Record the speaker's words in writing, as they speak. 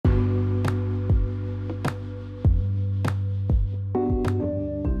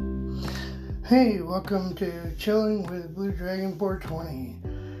Hey, welcome to Chilling with Blue Dragon 420.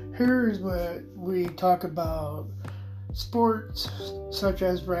 Here's what we talk about sports such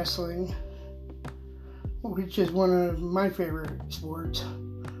as wrestling, which is one of my favorite sports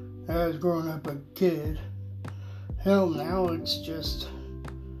as growing up a kid. Hell, now it's just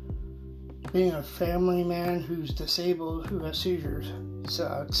being a family man who's disabled, who has seizures.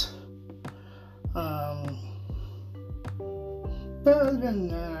 Sucks. But other than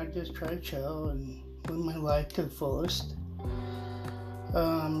that, I just try to chill and live my life to the fullest.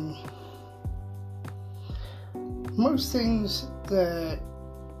 Most things that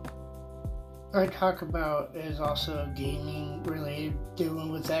I talk about is also gaming related,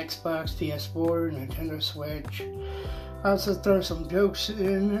 dealing with Xbox, PS4, Nintendo Switch. I also throw some jokes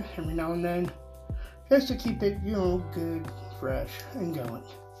in every now and then, just to keep it, good, fresh, and going.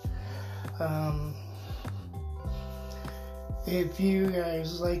 If you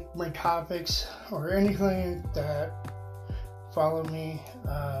guys like my topics or anything like that, follow me.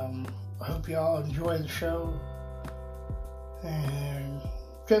 I hope you all enjoy the show. And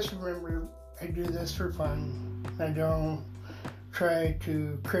just remember, I do this for fun. I don't try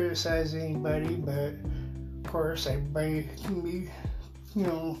to criticize anybody, but of course, everybody can be,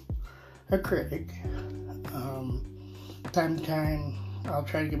 a critic. Time to time, I'll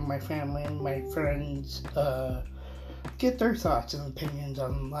try to give my family and my friends get their thoughts and opinions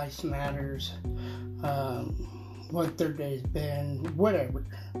on life matters, what their day's been, whatever.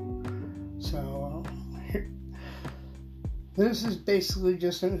 So, this is basically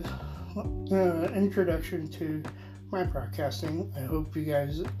just an introduction to my broadcasting. I hope you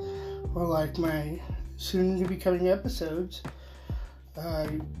guys will like my soon-to-be coming episodes.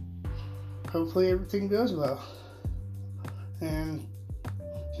 Hopefully everything goes well. And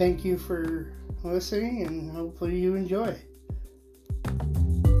thank you for listening, and hopefully you enjoy.